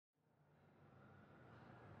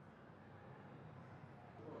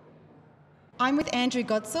I'm with Andrew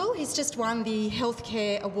Goodsall. He's just won the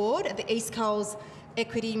Healthcare Award at the East Coast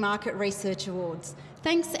Equity Market Research Awards.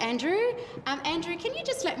 Thanks, Andrew. Andrew, can you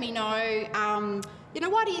just let me know,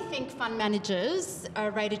 why do you think fund managers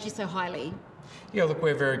rated you so highly? Yeah, look,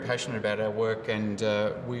 we're very passionate about our work, and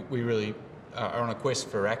we really are on a quest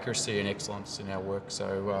for accuracy and excellence in our work.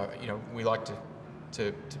 So, we like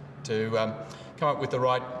to come up with the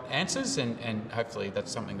right answers, and hopefully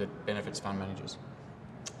that's something that benefits fund managers.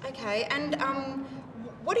 Okay, and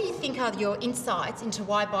what do you think are your insights into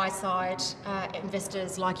why buy-side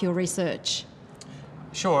investors like your research?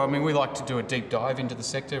 Sure. I mean, we like to do a deep dive into the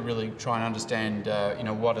sector, really try and understand,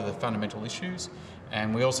 what are the fundamental issues,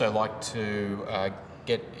 and we also like to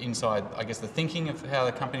get inside, I guess, the thinking of how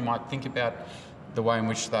the company might think about the way in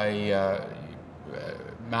which they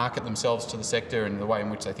market themselves to the sector and the way in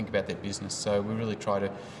which they think about their business. So we really try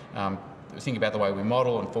to think about the way we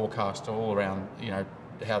model and forecast all around,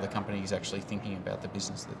 how the company is actually thinking about the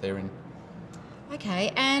business that they're in.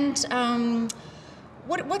 Okay, and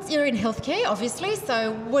you're in healthcare, obviously,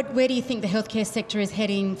 so where do you think the healthcare sector is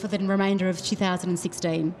heading for the remainder of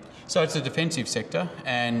 2016? So it's a defensive sector,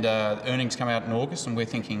 and earnings come out in August, and we're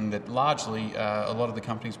thinking that largely a lot of the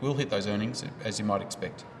companies will hit those earnings, as you might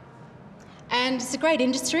expect. And it's a great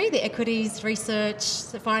industry, the equities research,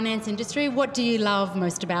 the finance industry. What do you love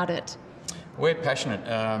most about it? We're passionate,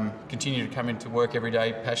 continue to come into work every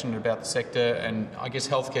day, passionate about the sector, and I guess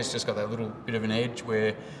healthcare's just got that little bit of an edge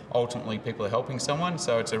where ultimately people are helping someone,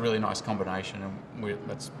 so it's a really nice combination, and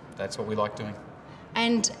that's what we like doing.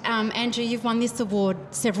 And Andrew, you've won this award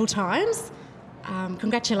several times.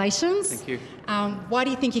 Congratulations. Thank you. Why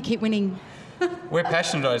do you think you keep winning? We're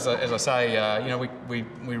passionate, as I say. We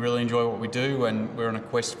really enjoy what we do, and we're on a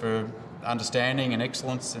quest for understanding and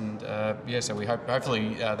excellence, and so we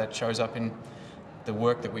hopefully that shows up in the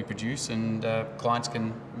work that we produce, and clients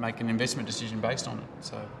can make an investment decision based on it.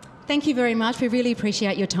 So, thank you very much. We really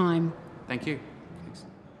appreciate your time. Thank you.